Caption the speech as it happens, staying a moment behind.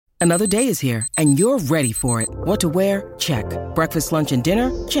Another day is here, and you're ready for it. What to wear? Check. Breakfast, lunch, and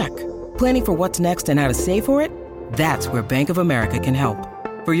dinner? Check. Planning for what's next and how to save for it? That's where Bank of America can help.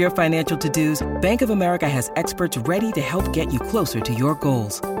 For your financial to-dos, Bank of America has experts ready to help get you closer to your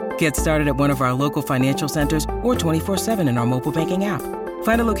goals. Get started at one of our local financial centers or 24/7 in our mobile banking app.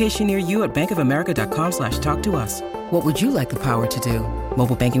 Find a location near you at bankofamerica.com/talktous. What would you like the power to do?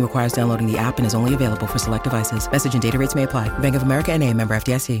 Mobile banking requires downloading the app and is only available for select devices. Message and data rates may apply. Bank of America N.A., member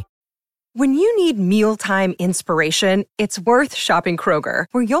FDIC. When you need mealtime inspiration, it's worth shopping Kroger,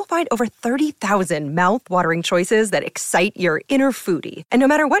 where you'll find over 30,000 mouth-watering choices that excite your inner foodie. And no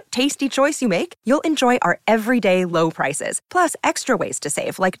matter what tasty choice you make, you'll enjoy our everyday low prices, plus extra ways to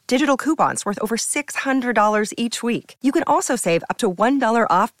save, like digital coupons worth over $600 each week. You can also save up to $1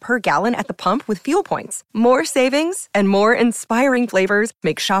 off per gallon at the pump with fuel points. More savings and more inspiring flavors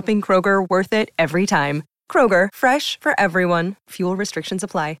make shopping Kroger worth it every time. Kroger, fresh for everyone. Fuel restrictions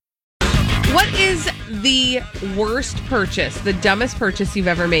apply. What is the worst purchase, the dumbest purchase you've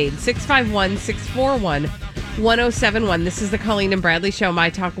ever made? 651-641-1071. This is the Colleen and Bradley Show, My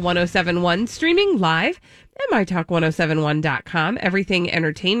Talk 1071, streaming live at MyTalk1071.com. Everything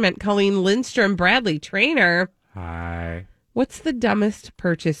Entertainment. Colleen Lindstrom, Bradley Trainer. Hi. What's the dumbest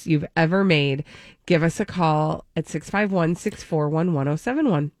purchase you've ever made? Give us a call at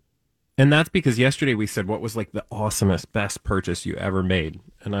 651-641-1071. And that's because yesterday we said, what was like the awesomest, best purchase you ever made?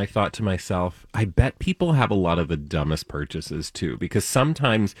 And I thought to myself, I bet people have a lot of the dumbest purchases too, because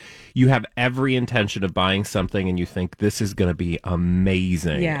sometimes you have every intention of buying something and you think this is going to be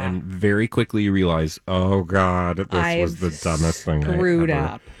amazing. Yeah. And very quickly you realize, oh God, this was the dumbest thing I screwed ever.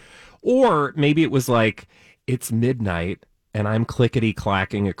 up. Or maybe it was like, it's midnight and I'm clickety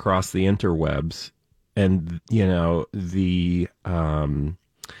clacking across the interwebs and, you know, the,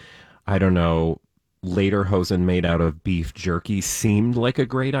 I don't know, lederhosen made out of beef jerky seemed like a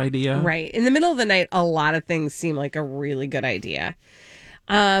great idea. Right. In the middle of the night, a lot of things seem like a really good idea.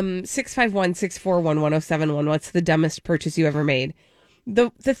 651-641-1071. What's the dumbest purchase you ever made?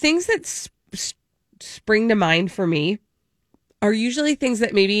 The things that spring to mind for me are usually things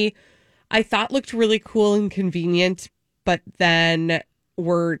that maybe I thought looked really cool and convenient, but then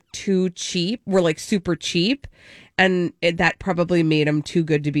were too cheap, were like super cheap. And that probably made them too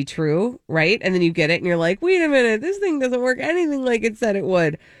good to be true, right? And then you get it and you're like, wait a minute, this thing doesn't work anything like it said it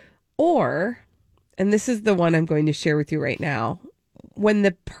would. Or, and this is the one I'm going to share with you right now, when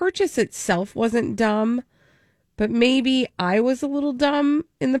the purchase itself wasn't dumb, but maybe I was a little dumb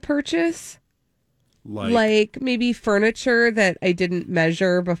in the purchase. Like maybe furniture that I didn't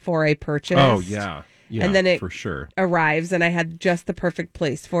measure before I purchased. Oh, yeah. Yeah, and then it for sure arrives and I had just the perfect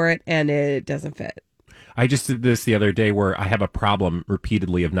place for it and it doesn't fit. I just did this the other day where I have a problem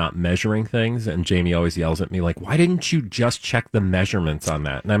repeatedly of not measuring things. And Jamie always yells at me like, why didn't you just check the measurements on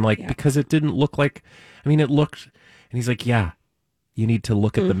that? And I'm like, because it didn't look like, I mean, it looked, and he's like, yeah, you need to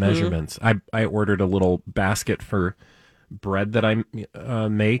look at the measurements. I ordered a little basket for bread that I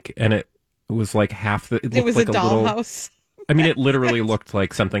make, and it was like half the, it was like a dollhouse. I mean, it literally looked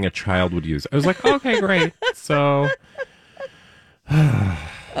like something a child would use. I was like, okay, great. So...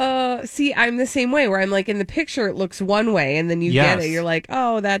 See, I'm the same way where I'm like, in the picture, it looks one way, and then you get it. You're like,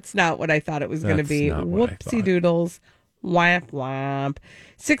 oh, that's not what I thought it was going to be. Whoopsie doodles. Whap, whap.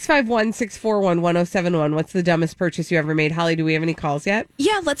 651-641-1071. What's the dumbest purchase you ever made? Holly, do we have any calls yet?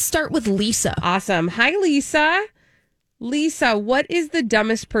 Yeah, let's start with Lisa. Awesome. Hi, Lisa. Lisa, what is the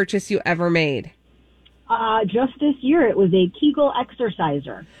dumbest purchase you ever made? Just this year, it was a Kegel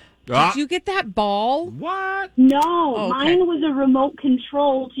exerciser. Did you get that ball? What? No, okay. Mine was a remote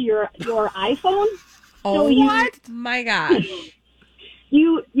control to your iPhone. Oh, so what? My gosh.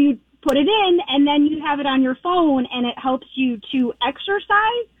 You put it in, and then you have it on your phone, and it helps you to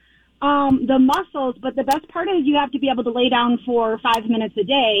exercise the muscles. But the best part is you have to be able to lay down for 5 minutes a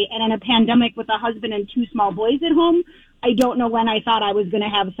day. And in a pandemic with a husband and 2 small boys at home, I don't know when I thought I was going to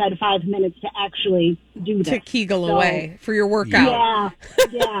have said 5 minutes to actually do this. To Kegel away for your workout.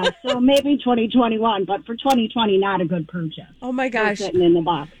 Yeah. So maybe 2021, but for 2020, not a good purchase. Oh my gosh. Sitting in the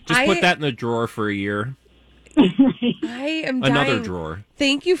box. Just put that in the drawer for a year. I am dying. Another drawer.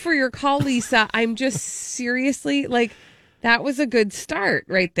 Thank you for your call, Lisa. I'm just seriously like, that was a good start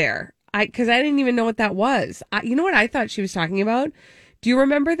right there. Because I didn't even know what that was. You know what I thought she was talking about? Do you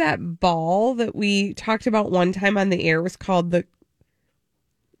remember that ball that we talked about one time on the air? It was called the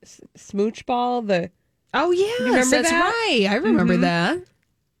smooch ball. Oh, yes, that's that? right. I remember that.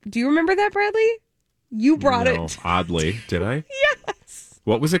 Do you remember that, Bradley? You brought No, it. oddly. Did I? Yes.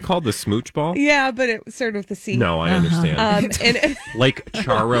 What was it called? The smooch ball? Yeah, but it started with the C. No, I understand. And Like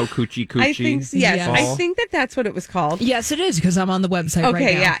Charo Coochie Coochie. I think yes, ball? I think that's what it was called. Yes, it is because I'm on the website right now.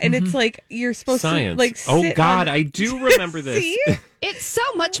 Okay, yeah, and it's like you're supposed Science. to like. Oh sit God, on- I do remember this. See? It's so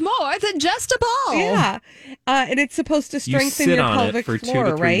much more than just a ball. Yeah, and it's supposed to You strengthen sit your on pelvic it for floor,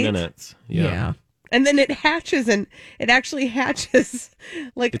 2 to 3 right? minutes. Yeah. And then it hatches, and it actually hatches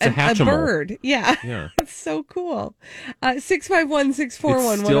like It's a a Hatchimal. bird. Yeah, Yeah. it's so cool.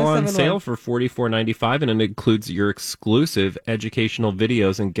 651-641-1071. It's still on sale for $44.95, and it includes your exclusive educational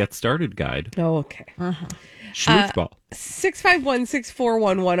videos and get started guide. Oh, okay. Schmooch ball.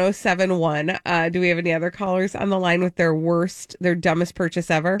 651-641-1071. Do we have any other callers on the line with their dumbest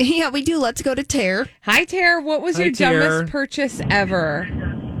purchase ever? Yeah, we do. Let's go to Tare. Hi, Tara. What was Hi, your Tara. dumbest purchase ever?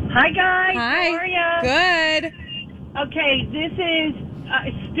 Hi, guys. Hi. How are ya? Good. Okay, this is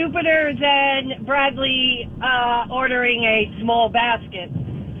stupider than Bradley ordering a small basket.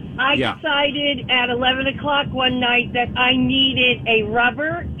 I Yeah. decided at 11 o'clock one night that I needed a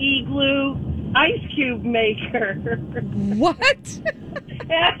rubber igloo ice cube maker. What?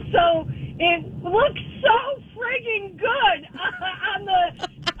 And so it looks so friggin' good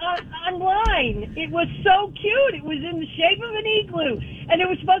online. It was so cute. It was in the shape of an igloo. And it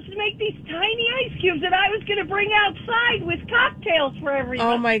was supposed to make these tiny ice cubes that I was going to bring outside with cocktails for everyone.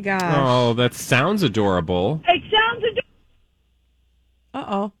 Oh, my gosh. Oh, that sounds adorable. It sounds adorable.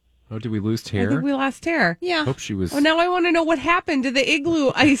 Uh-oh. Oh, did we lose I think Tara? we lost Tara. Yeah. Hope she was. Oh, now I want to know what happened to the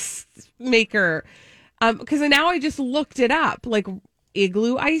igloo ice maker. Because now I just looked it up, like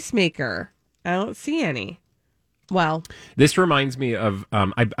igloo ice maker. I don't see any. Well, This reminds me of,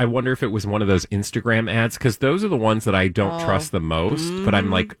 I wonder if it was one of those Instagram ads, because those are the ones that I don't trust the most, but I'm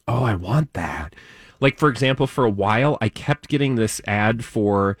like, oh, I want that. Like, for example, for a while, I kept getting this ad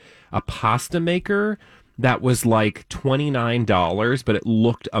for a pasta maker that was like $29, but it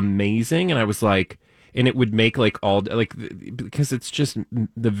looked amazing. And I was like, and it would make like all, like, because it's just,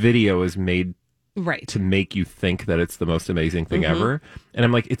 the video is made right. to make you think that it's the most amazing thing ever. And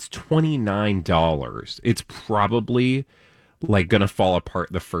I'm like, it's $29. It's probably like going to fall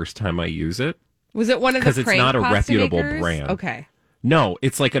apart the first time I use it. Was it one of the Because it's crank not a pasta reputable makers? brand. Okay. No,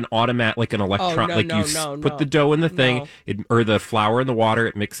 it's like an automatic, like an electron. no, like no, you no, put no. the dough in the thing, No. or the flour in the water.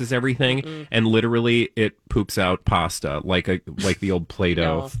 It mixes everything, and literally it poops out pasta, like the old Play-Doh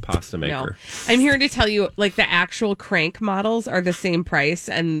No. pasta No. maker. I'm here to tell you, like, the actual crank models are the same price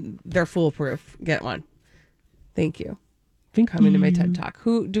and they're foolproof. Get one. Thank you for coming to my TED Talk.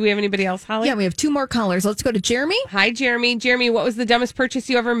 Do we have anybody else, Holly? Yeah, we have 2 more callers. Let's go to Jeremy. Hi, Jeremy. Jeremy, what was the dumbest purchase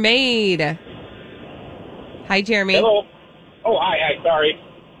you ever made? Hi, Jeremy. Hello. Oh, hi, sorry.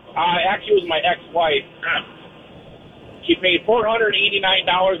 Actually, it was my ex-wife. She paid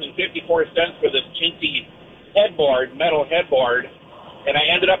 $489.54 for this chintzy headboard, metal headboard, and I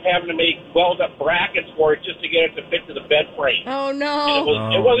ended up having to weld up brackets for it just to get it to fit to the bed frame. Oh, And no.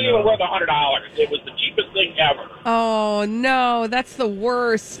 it wasn't even worth $100. It was the cheapest thing ever. Oh, no. That's the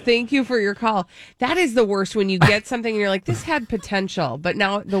worst. Thank you for your call. That is the worst when you get something and you're like, this had potential, but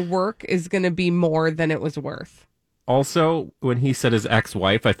now the work is going to be more than it was worth. Also, when he said his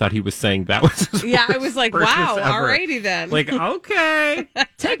ex-wife, I thought he was saying that was his Yeah, I worst was like, purchase wow, ever. alrighty then. Like, okay.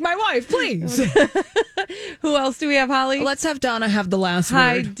 Take my wife, please. Who else do we have, Holly? Let's have Donna have the last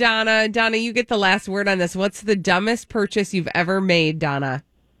Hi, word. Donna. Donna, you get the last word on this. What's the dumbest purchase you've ever made, Donna?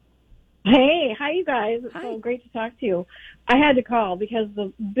 Hey, hi you guys. It's so great to talk to you. I had to call because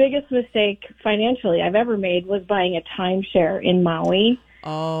the biggest mistake financially I've ever made was buying a timeshare in Maui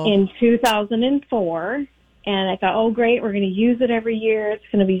in 2004. And I thought, oh, great, we're going to use it every year. It's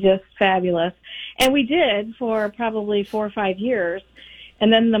going to be just fabulous. And we did for probably 4 or 5 years.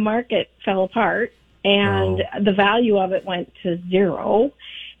 And then the market fell apart and the value of it went to zero.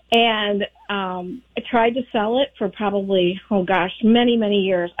 And I tried to sell it for probably, many, many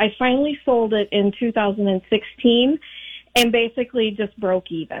years. I finally sold it in 2016 and basically just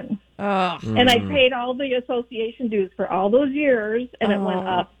broke even. And I paid all the association dues for all those years, and it went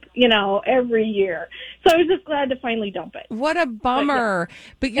up, every year. So I was just glad to finally dump it. What a bummer.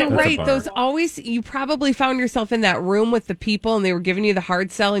 But you're That's a right. bummer. You probably found yourself in that room with the people and they were giving you the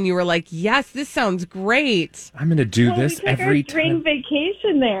hard sell and you were like, yes, this sounds great. I'm going to do Well, this we took every our spring time.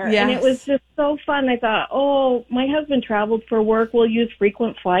 vacation there, and Yes. it was just so fun. I thought, my husband traveled for work. We'll use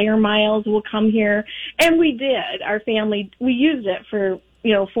frequent flyer miles. We'll come here. And we did. Our family, we used it for,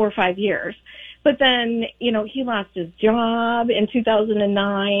 4 or 5 years. But then, he lost his job in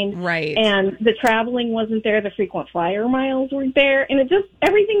 2009. Right. And the traveling wasn't there. The frequent flyer miles weren't there. And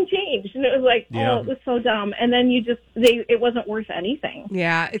everything changed. And it was like, it was so dumb. And then it wasn't worth anything.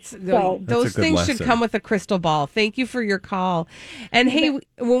 Yeah. So, those things should come with a crystal ball. Thank you for your call. And hey,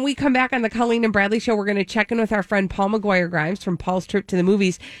 when we come back on the Colleen and Bradley show, we're going to check in with our friend Paul McGuire Grimes from Paul's Trip to the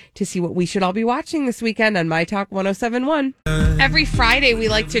Movies to see what we should all be watching this weekend on My Talk 1071. Every Friday, we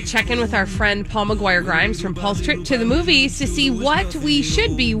like to check in with our friend Paul McGuire Grimes from Paul's Trip to the Movies to see what we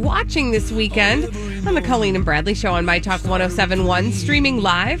should be watching this weekend on the Colleen and Bradley show on My Talk 1071, streaming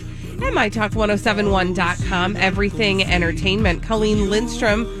live at MyTalk1071.com. Everything Entertainment. Colleen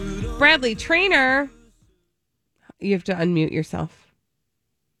Lindstrom, Bradley Trainer. You have to unmute yourself.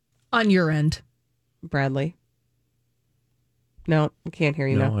 On your end. Bradley. No, I can't hear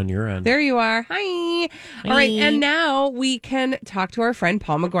you now. No, on your end. There you are. Hi. All right, and now we can talk to our friend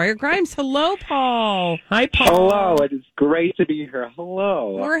Paul McGuire Grimes. Hello, Paul. Hi, Paul. Hello, it is great to be here.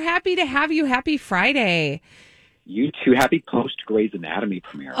 Hello. We're happy to have you. Happy Friday. You too. Happy post-Grey's Anatomy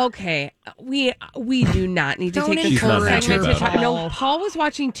premiere. Okay, we do not need to take this She's whole not segment happy to about talk. it. No, Paul was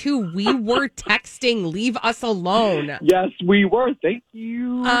watching too. We were texting. Leave us alone. Yes, we were. Thank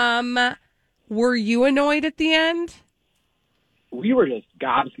you. Were you annoyed at the end? We were just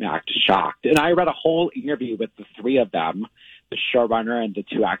gobsmacked, shocked. And I read a whole interview with the three of them, the showrunner and the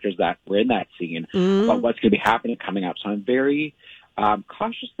two actors that were in that scene, about what's going to be happening coming up. So I'm very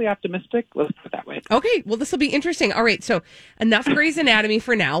cautiously optimistic. Let's put it that way. Okay, well, this will be interesting. All right, so enough Grey's Anatomy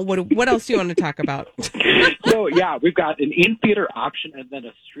for now. What else do you want to talk about? So, yeah, we've got an in-theater option and then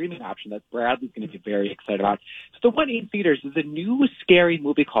a streaming option that Bradley's going to be very excited about. So the one in theaters is a new scary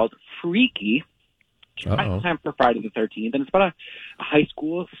movie called Freaky. Time for Friday the 13th, and it's about a high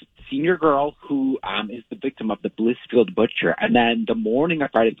school senior girl who is the victim of the Blissfield butcher. And then the morning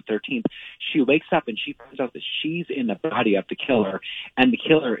of Friday the 13th, she wakes up and she finds out that she's in the body of the killer, and the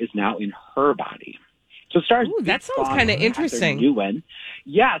killer is now in her body. So it stars. Ooh, that sounds kind of interesting.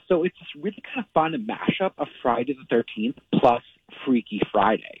 Yeah, so it's really kind of fun to mash up a Friday the 13th plus Freaky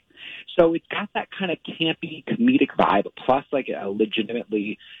Friday. So it's got that kind of campy, comedic vibe, plus like a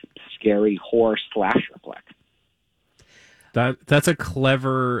legitimately scary horror slasher flick. That's a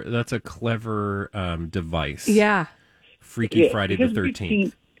clever device. Yeah. Freaky Friday the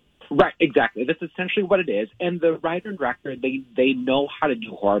 13th. Right, exactly. That's essentially what it is. And the writer and director, they know how to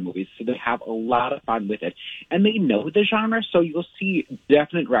do horror movies, so they have a lot of fun with it. And they know the genre, so you'll see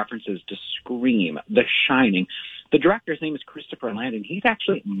definite references to Scream, The Shining. The director's name is Christopher Landon. He's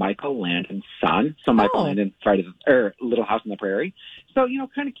actually Michael Landon's son. So Michael Landon, Little House on the Prairie. So,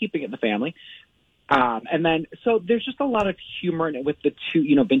 kind of keeping it in the family. And then, so there's just a lot of humor in it with the two,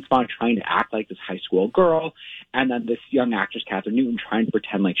 Vince Vaughn trying to act like this high school girl, and then this young actress, Catherine Newton, trying to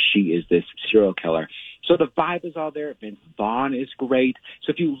pretend like she is this serial killer. So the vibe is all there. Vince Vaughn is great.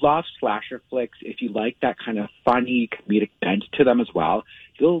 So if you love slasher flicks, if you like that kind of funny comedic bent to them as well,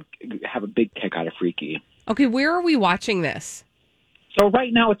 you'll have a big kick out of Freaky. Okay, where are we watching this? So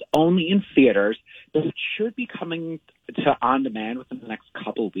right now it's only in theaters, but it should be coming to on demand within the next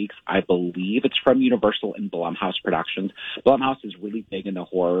couple of weeks, I believe. It's from Universal and Blumhouse Productions. Blumhouse is really big in the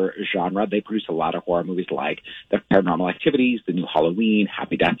horror genre. They produce a lot of horror movies like The Paranormal Activities, The New Halloween,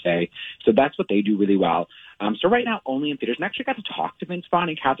 Happy Death Day. So that's what they do really well. So right now, only in theaters. And I actually got to talk to Vince Vaughn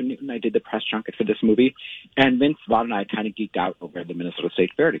and Catherine Newton. I did the press junket for this movie. And Vince Vaughn and I kind of geeked out over the Minnesota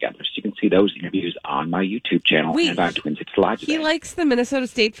State Fair together. So you can see those interviews on my YouTube channel and on Twin Cities Live today. He likes the Minnesota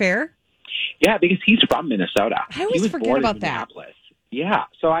State Fair? Yeah, because he's from Minnesota. I always forget about that. Yeah.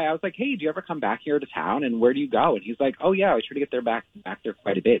 So I was like, hey, do you ever come back here to town? And where do you go? And he's like, oh, yeah, I try to get there back there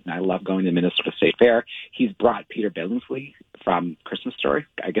quite a bit. And I love going to the Minnesota State Fair. He's brought Peter Billingsley from Christmas Story.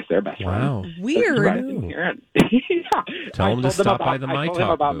 I guess they're best friends. Wow. Weird. Yeah. Tell him to stop by the My I Talk told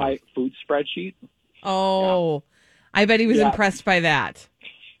him about booth. my food spreadsheet. Oh, yeah. I bet he was impressed by that.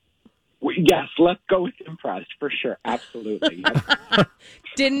 Yes, let's go with impressed for sure. Absolutely. Yes.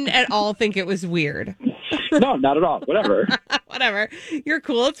 Didn't at all think it was weird. No, not at all. Whatever. Whatever. You're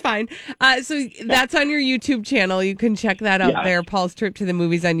cool. It's fine. So that's on your YouTube channel. You can check that out there. Paul's Trip to the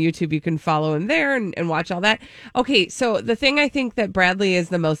Movies on YouTube. You can follow him there and watch all that. Okay, so the thing I think that Bradley is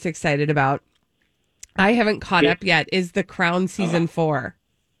the most excited about, I haven't caught up yet, is The Crown Season 4.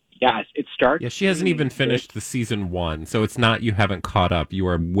 Yes, it starts. Yeah, she hasn't even finished the season 1, so it's not you haven't caught up. You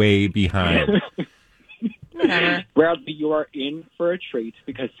are way behind. Bradley, you are in for a treat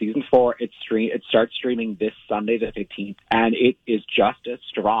because season 4 it starts streaming this Sunday the 15th, and it is just as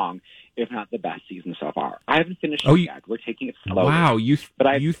strong, if not the best season so far. I haven't finished it yet. We're taking it slowly. Wow, you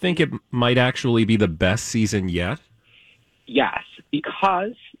think it might actually be the best season yet? Yes,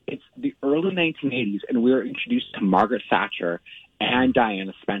 because it's the early 1980s, and we were introduced to Margaret Thatcher and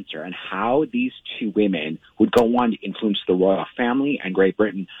Diana Spencer, and how these two women would go on to influence the royal family and Great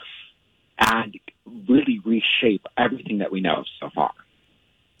Britain and really reshape everything that we know so far.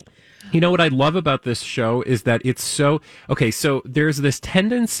 You know what I love about this show is that it's so there's this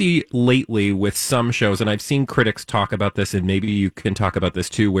tendency lately with some shows, and I've seen critics talk about this, and maybe you can talk about this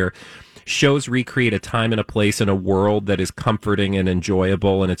too, where shows recreate a time and a place in a world that is comforting and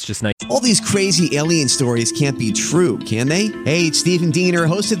enjoyable, and it's just nice. All these crazy alien stories can't be true, can they? Hey, it's Stephen Diener,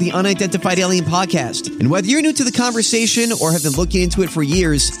 host of the Unidentified Alien Podcast. And whether you're new to the conversation or have been looking into it for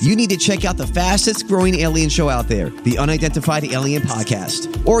years, you need to check out the fastest growing alien show out there, the Unidentified Alien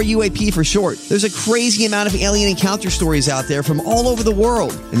Podcast, or UAP for short. There's a crazy amount of alien encounter stories out there from all over the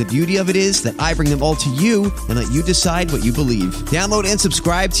world. And the beauty of it is that I bring them all to you and let you decide what you believe. Download and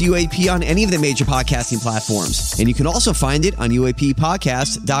subscribe to UAP on any of the major podcasting platforms. And you can also find it on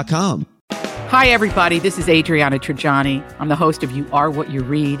UAPpodcast.com. Hi, everybody. This is Adriana Trajani. I'm the host of You Are What You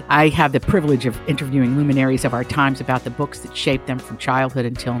Read. I have the privilege of interviewing luminaries of our times about the books that shaped them from childhood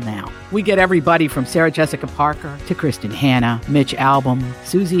until now. We get everybody from Sarah Jessica Parker to Kristen Hanna, Mitch Albom,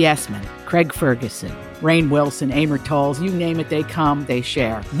 Susie Essman, Craig Ferguson, Rainn Wilson, Amor Tolls, you name it, they come, they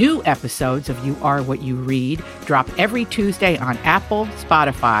share. New episodes of You Are What You Read drop every Tuesday on Apple,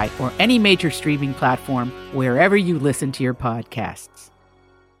 Spotify, or any major streaming platform wherever you listen to your podcasts.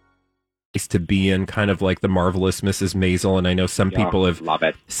 To be in, kind of like the marvelous Mrs. Maisel, and I know some people have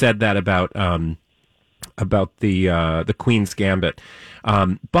said that about the Queen's Gambit.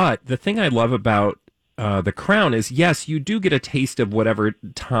 But the thing I love about The Crown is, yes, you do get a taste of whatever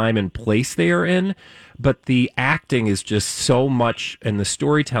time and place they are in, but the acting is just so much, and the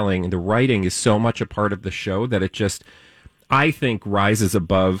storytelling and the writing is so much a part of the show that it just, I think, rises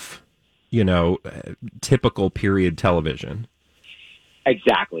above, typical period television.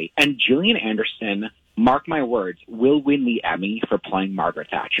 Exactly. And Gillian Anderson, mark my words, will win the Emmy for playing Margaret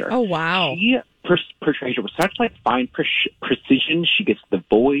Thatcher. Oh, wow. She portrays her with such fine precision. She gets the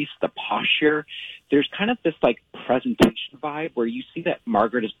voice, the posture. There's kind of this presentation vibe where you see that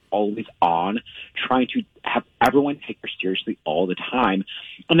Margaret is always on, trying to have everyone take her seriously all the time.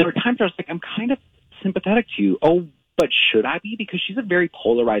 And there were times where I was like, I'm kind of sympathetic to you. Oh, but should I be? Because she's a very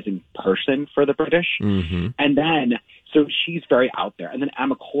polarizing person for the British. Mm-hmm. And then, so she's very out there. And then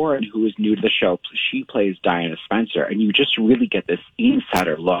Emma Corrin, who is new to the show, she plays Diana Spencer. And you just really get this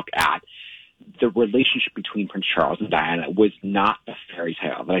insider look at the relationship between Prince Charles and Diana was not a fairy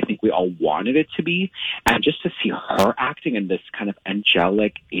tale that I think we all wanted it to be. And just to see her acting in this kind of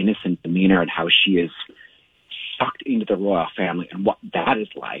angelic, innocent demeanor and how she is sucked into the royal family and what that is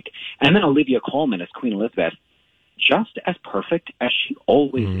like. And then Olivia Colman as Queen Elizabeth, just as perfect as she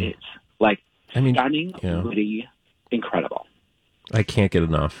always is. Stunning, witty, incredible. I can't get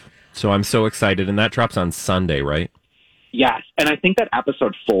enough. So I'm so excited. And that drops on Sunday, right? Yes. And I think that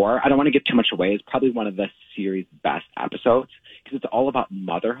episode 4, I don't want to give too much away, is probably one of the series' best episodes because it's all about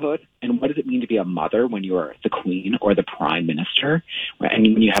motherhood and what does it mean to be a mother when you're the queen or the prime minister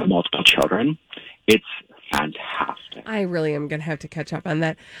and when you have multiple children. It's fantastic. I really am going to have to catch up on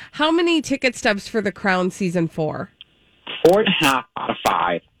that. How many ticket stubs for The Crown season 4? 4.5 out of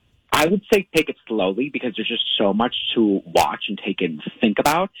 5. I would say take it slowly because there's just so much to watch and take and think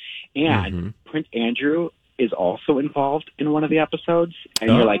about. And Prince Andrew is also involved in one of the episodes. And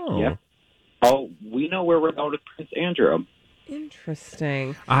you're like, yep. Oh, we know where we're going with Prince Andrew.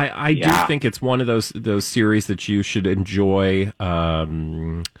 Interesting. I do think it's one of those series that you should enjoy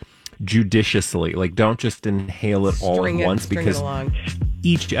judiciously. Don't just inhale it all at once because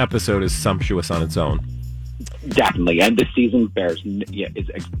each episode is sumptuous on its own. Definitely, and this season is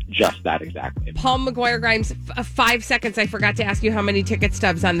just that exactly. Paul McGuire-Grimes, 5 seconds. I forgot to ask you how many ticket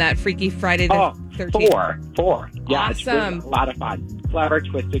stubs on that Freaky Friday the 13th. 4. Yeah, awesome. It's really a lot of fun. Clever,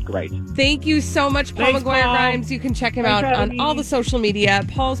 twisted, great. Thank you so much, Paul McGuire-Grimes. You can check him out on all the social media.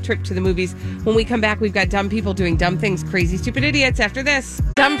 Paul's Trip to the Movies. When we come back, we've got dumb people doing dumb things, crazy, stupid idiots after this.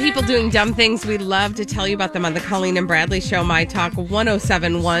 Dumb people doing dumb things. We love to tell you about them on the Colleen and Bradley Show, My Talk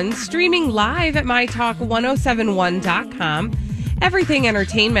 1071, streaming live at mytalk1071.com. Everything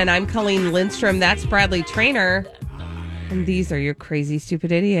Entertainment. I'm Colleen Lindstrom. That's Bradley Trainer. And these are your crazy,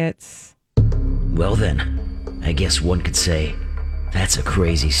 stupid idiots. Well then, I guess one could say, that's a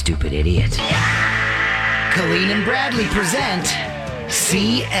crazy, stupid idiot. Colleen and Bradley present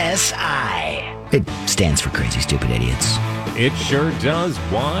CSI. It stands for Crazy, Stupid Idiots. It sure does.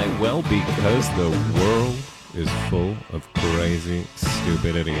 Why? Well, because the world is full of crazy,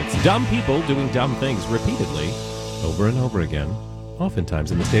 stupid idiots. Dumb people doing dumb things repeatedly, over and over again,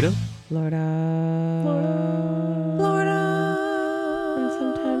 oftentimes in the state of Florida.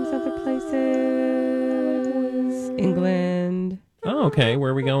 sometimes other places. England. Oh, okay.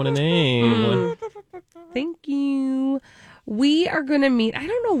 Where are we going in England? Thank you. We are going to meet, I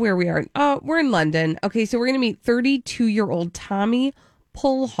don't know where we are. We're in London. Okay, so we're going to meet 32-year-old Tommy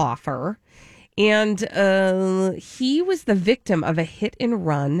Pulhofer. And he was the victim of a hit and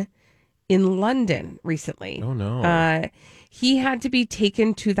run in London recently. Oh, no. He had to be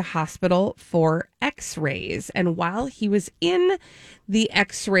taken to the hospital for x-rays. And while he was in the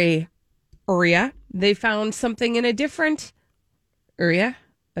x-ray area, they found something in a different area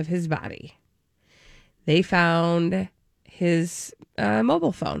of his body. They found his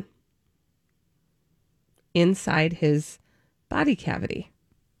mobile phone inside his body cavity.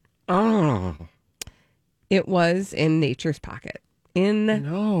 Oh. It was in Nature's pocket in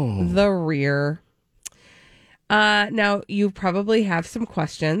the rear. Now, you probably have some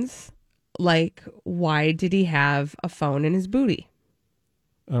questions like, why did he have a phone in his booty?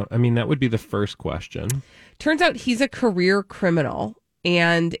 I mean, that would be the first question. Turns out he's a career criminal,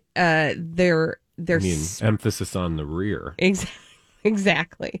 and they're emphasis on the rear.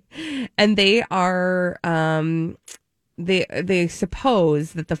 Exactly. And they are they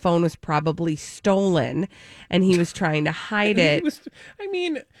suppose that the phone was probably stolen and he was trying to hide it.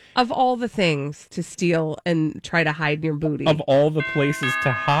 Of all the things to steal and try to hide in your booty. Of all the places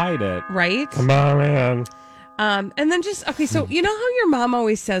to hide it. Right? Come on, man. And then so you know how your mom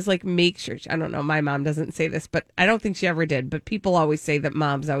always says, like, make sure, I don't know, my mom doesn't say this, but I don't think she ever did, but people always say that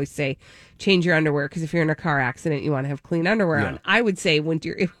moms always say, change your underwear, because if you're in a car accident, you want to have clean underwear on. I would say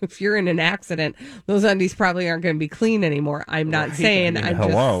if you're in an accident, those undies probably aren't going to be clean anymore. I'm not saying, I'm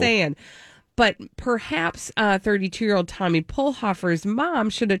just saying. But perhaps 32-year-old Tommy Pulhofer's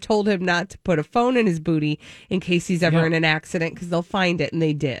mom should have told him not to put a phone in his booty in case he's ever in an accident, because they'll find it, and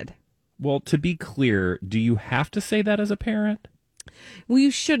they did. Well, to be clear, do you have to say that as a parent? Well, you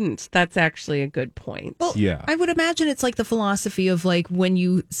shouldn't. That's actually a good point. Well, I would imagine it's like the philosophy of, like, when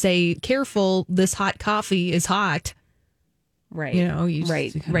you say, careful, this hot coffee is hot. Right. You know, you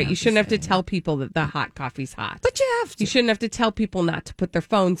You shouldn't have to tell people that the hot coffee's hot. But you have to. You shouldn't have to tell people not to put their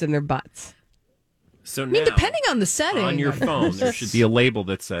phones in their butts. So now, depending on the setting. On your phone, there should be a label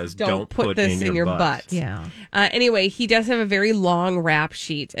that says, don't put this in your butt. Yeah. Anyway, he does have a very long rap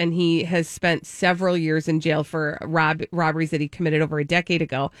sheet, and he has spent several years in jail for robberies that he committed over a decade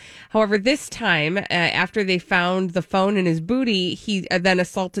ago. However, this time, after they found the phone in his booty, he then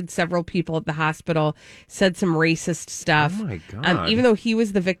assaulted several people at the hospital, said some racist stuff. Oh, my God. Even though he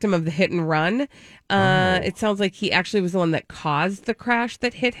was the victim of the hit and run, it sounds like he actually was the one that caused the crash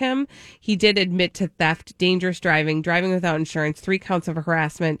that hit him. He did admit to theft, dangerous driving without insurance, 3 counts of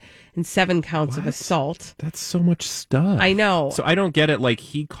harassment, and 7 counts of assault. That's so much stuff. I know. So I don't get it. Like,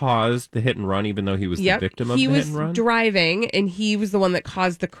 he caused the hit and run, even though he was the victim of the hit and run? He was driving, and he was the one that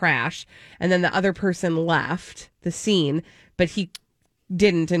caused the crash, and then the other person left the scene, but he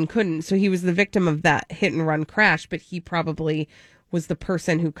didn't and couldn't. So he was the victim of that hit and run crash, but he probably was the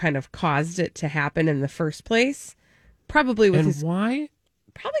person who kind of caused it to happen in the first place. Probably with why?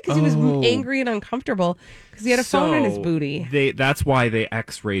 Probably because he was angry and uncomfortable because he had a phone in his booty. That's why they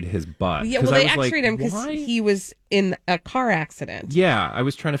x-rayed his butt. Yeah, well, they x-rayed him because he was in a car accident. Yeah, I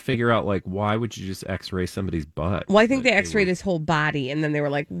was trying to figure out, like, why would you just x-ray somebody's butt? Well, I think they x-rayed his whole body, and then they were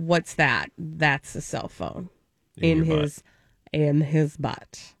like, what's that? That's a cell phone in his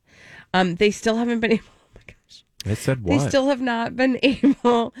butt. They still haven't been able... Oh, my gosh. It said what? They still have not been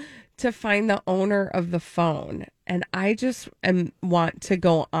able to find the owner of the phone. And I just want to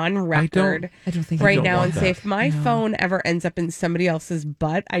go on record right now and say, if my phone ever ends up in somebody else's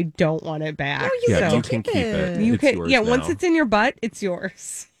butt, I don't want it back. No, you can keep it. You it's can, yours yeah. now. Once it's in your butt, it's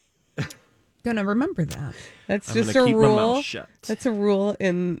yours. Gonna remember that. That's I'm just gonna a keep my rule. mouth shut. That's a rule,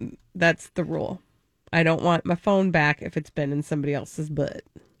 and that's the rule. I don't want my phone back if it's been in somebody else's butt.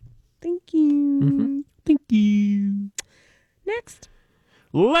 Thank you. Mm-hmm. Thank you. Next.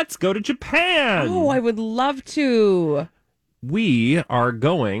 Let's go to Japan. Oh, I would love to. We are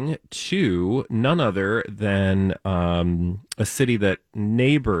going to none other than a city that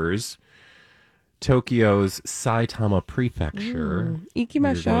neighbors Tokyo's Saitama Prefecture.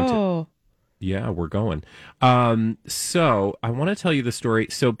 Ikimashou. Yeah, we're going. So I want to tell you the story.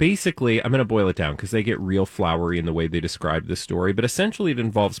 So basically, I'm going to boil it down because they get real flowery in the way they describe the story. But essentially, it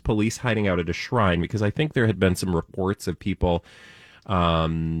involves police hiding out at a shrine because I think there had been some reports of people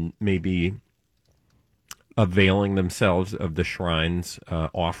maybe availing themselves of the shrine's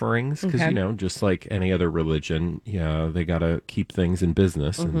offerings because, you know, just like any other religion, they got to keep things in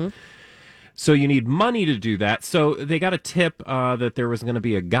business. And so you need money to do that. So they got a tip that there was going to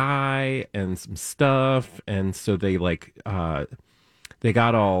be a guy and some stuff. And so they They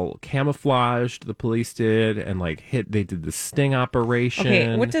got all camouflaged, the police did, and they did the sting operation.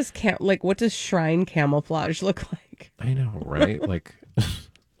 Okay, what does shrine camouflage look like? I know, right?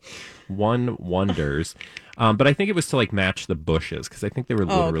 One wonders. But I think it was to match the bushes, because I think they were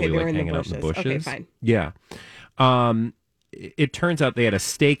literally hanging out in the bushes. Okay, fine. Yeah. It turns out they had a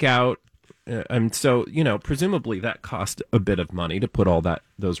stakeout. And so, presumably that cost a bit of money to put all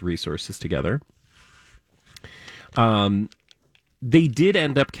those resources together. They did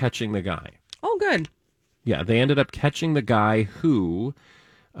end up catching the guy. Oh, good. Yeah, they ended up catching the guy who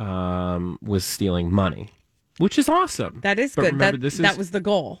was stealing money, which is awesome. That is but good. Remember, that was the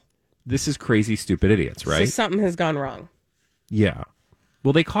goal. This is Crazy Stupid Idiots, right? So something has gone wrong. Yeah.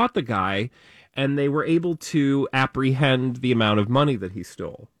 Well, they caught the guy, and they were able to apprehend the amount of money that he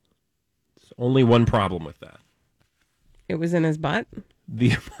stole. There's only one problem with that. It was in his butt?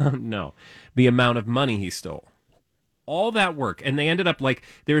 The amount of money he stole. All that work, and they ended up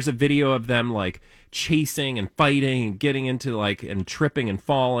there's a video of them chasing and fighting and getting into and tripping and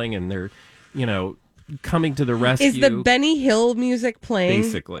falling, and they're coming to the rescue. Is the Benny Hill music playing?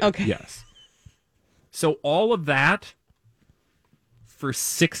 Basically, okay. Yes. So all of that for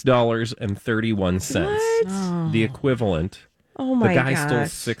 $6.31. What? Oh. The equivalent. Oh my god! The guy stole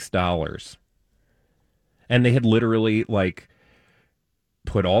 $6, and they had literally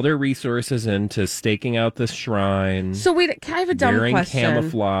put all their resources into staking out this shrine. So wait, I have a dumb wearing question.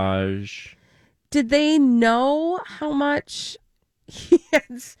 Camouflage. Did they know how much he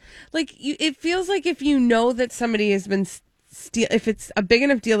has? It feels like if you know that somebody has been if it's a big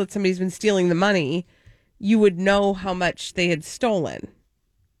enough deal that somebody's been stealing the money, you would know how much they had stolen.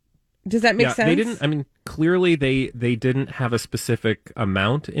 Does that make sense? They didn't. I mean, clearly they didn't have a specific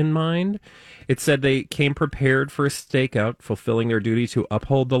amount in mind. It said they came prepared for a stakeout, fulfilling their duty to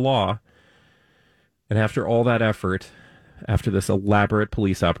uphold the law. And after all that effort, after this elaborate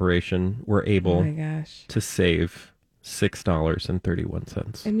police operation, were able to save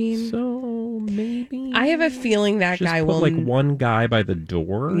 $6.31. I mean, so maybe I have a feeling that just guy put will one guy by the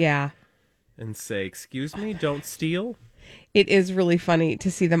door. Yeah. And say, "Excuse me, don't steal." It is really funny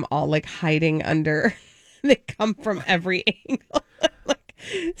to see them all hiding under. They come from every angle.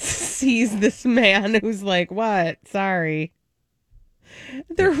 Sees this man who's what? Sorry.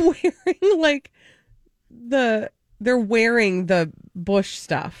 They're wearing they're wearing the bush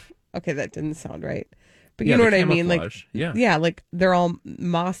stuff. Okay, that didn't sound right. But you know what I mean? Yeah, they're all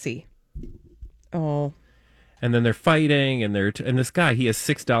mossy. Oh. And then they're fighting, and and this guy, he has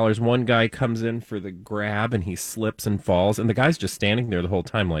 $6. One guy comes in for the grab, and he slips and falls, and the guy's just standing there the whole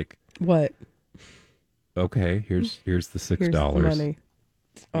time, what? Okay, here's the $6. Here's the money.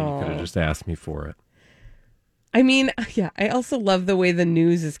 You could have just asked me for it. I mean, yeah. I also love the way the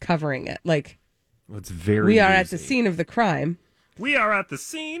news is covering it. It's very. We are at the scene of the crime. We are at the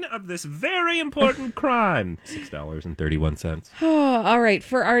scene of this very important crime. $6.31. Oh, all right.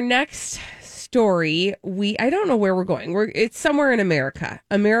 For our next story, I don't know where we're going. It's somewhere in America,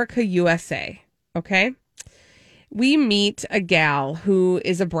 USA. Okay. We meet a gal who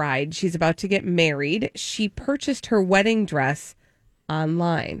is a bride. She's about to get married. She purchased her wedding dress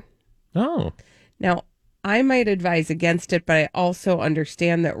online. Oh. Now, I might advise against it, but I also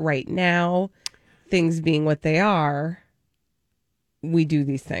understand that right now, things being what they are, we do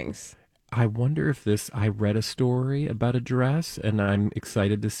these things. I wonder if I read a story about a dress, and I'm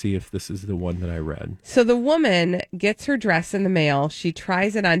excited to see if this is the one that I read. So the woman gets her dress in the mail. She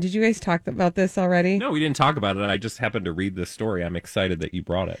tries it on. Did you guys talk about this already? No, we didn't talk about it. I just happened to read this story. I'm excited that you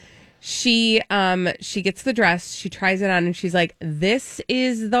brought it. She gets the dress. She tries it on, and she's like, "This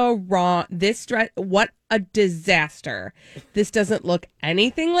is this dress. What a disaster. This doesn't look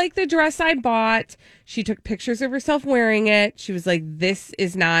anything like the dress I bought." She took pictures of herself wearing it. She was like, "This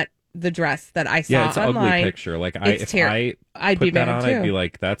is not the dress that I saw online." Yeah, it's an ugly picture. If I put that on, I'd be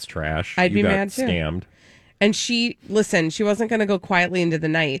like, "That's trash." I'd be mad too. Scammed. And she wasn't going to go quietly into the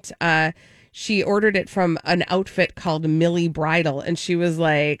night. She ordered it from an outfit called Millie Bridal, and she was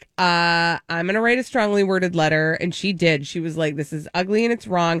like, I'm going to write a strongly worded letter. And she did. She was like, "This is ugly and it's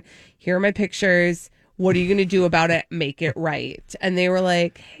wrong. Here are my pictures. What are you going to do about it? Make it right." And they were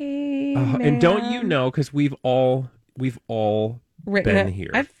like, "Hey, and don't you know, because we've all been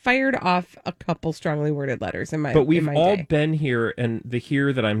here. I've fired off a couple strongly worded letters in my But we've all day. been here, and the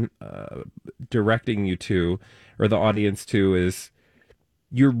here that I'm directing you to, or the audience to, is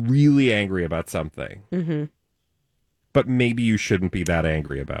you're really angry about something. Mm-hmm. But maybe you shouldn't be that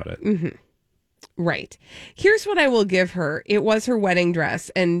angry about it. Mm-hmm. Right. Here's what I will give her. It was her wedding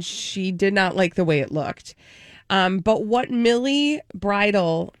dress, and she did not like the way it looked. But what Millie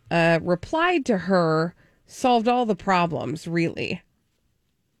Bridal replied to her solved all the problems, really.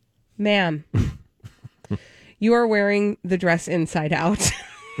 Ma'am, you are wearing the dress inside out.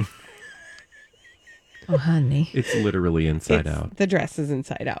 Oh, honey. It's literally inside out. The dress is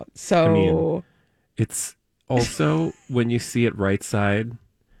inside out. So, I mean, it's also when you see it right side.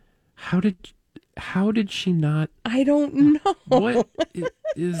 How did she not? I don't know. What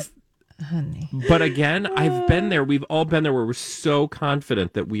is, honey? But again, I've been there. We've all been there where we're so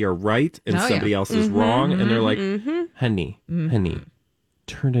confident that we are right and somebody else is wrong, and they're like, "Honey, honey,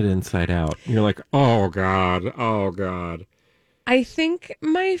 turn it inside out." And you're like, "Oh God, oh God." I think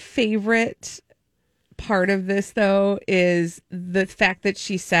my favorite part of this, though, is the fact that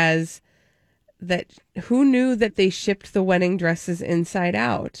she says that who knew that they shipped the wedding dresses inside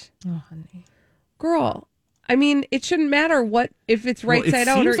out? Oh, honey. Girl, I mean, it shouldn't matter if it's right side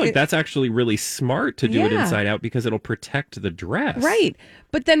out. It seems like that's actually really smart to do it inside out because it'll protect the dress. Right.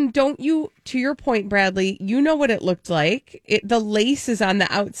 But then don't you, to your point, Bradley, you know what it looked like. The lace is on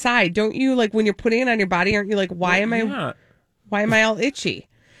the outside. Don't you, like, when you're putting it on your body, aren't you like, why am I all itchy?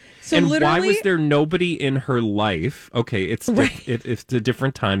 So and literally, why was there nobody in her life? Okay, it's a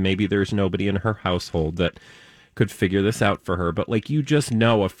different time. Maybe there's nobody in her household that could figure this out for her. But like, you just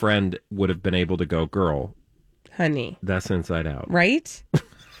know a friend would have been able to go, girl, honey, that's inside out, right?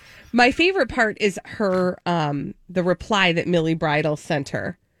 My favorite part is her the reply that Millie Bridal sent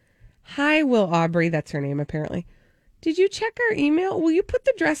her. Hi, Will Aubrey. That's her name apparently. Did you check our email? Will you put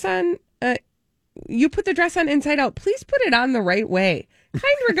the dress on? You put the dress on inside out. Please put it on the right way.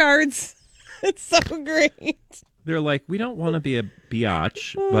 Kind regards. It's so great. They're like, we don't want to be a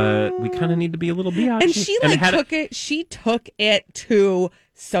biatch, but we kind of need to be a little biatch. And she took it to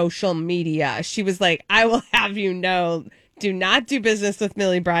social media. She was like, I will have you know, do not do business with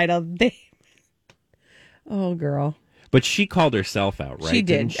Millie Bridal. Oh, girl. But she called herself out, right? She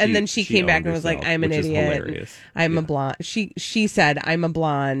did. And then she came back and was like, I'm an idiot. I'm a blonde. She said, I'm a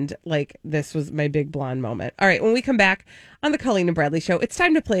blonde. Like, this was my big blonde moment. All right. When we come back on the Colleen and Bradley Show, it's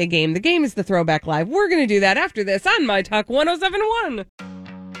time to play a game. The game is the Throwback Live. We're going to do that after this on My Talk 1071.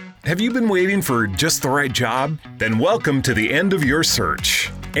 Have you been waiting for just the right job? Then welcome to the end of your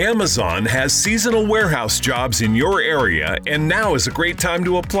search. Amazon has seasonal warehouse jobs in your area, and now is a great time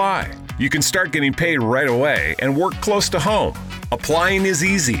to apply. You can start getting paid right away and work close to home. Applying is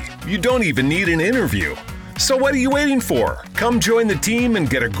easy. You don't even need an interview. So what are you waiting for? Come join the team and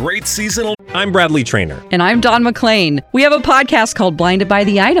get a great seasonal... I'm Bradley Trainer. And I'm Don McClain. We have a podcast called Blinded by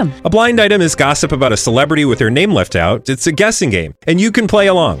the Item. A blind item is gossip about a celebrity with their name left out. It's a guessing game, and you can play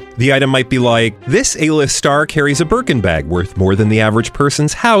along. The item might be like, this A-list star carries a Birkin bag worth more than the average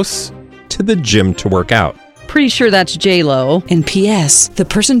person's house to the gym to work out. Pretty sure that's J-Lo. And P.S. the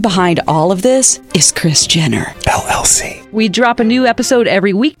person behind all of this is Kris Jenner, LLC. We drop a new episode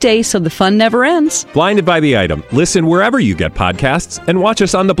every weekday so the fun never ends. Blinded by the Item. Listen wherever you get podcasts and watch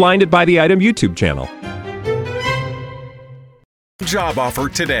us on the Blinded by the Item YouTube channel. Job offer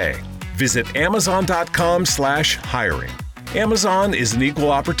today. Visit Amazon.com/hiring. Amazon is an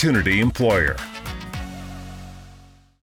equal opportunity employer.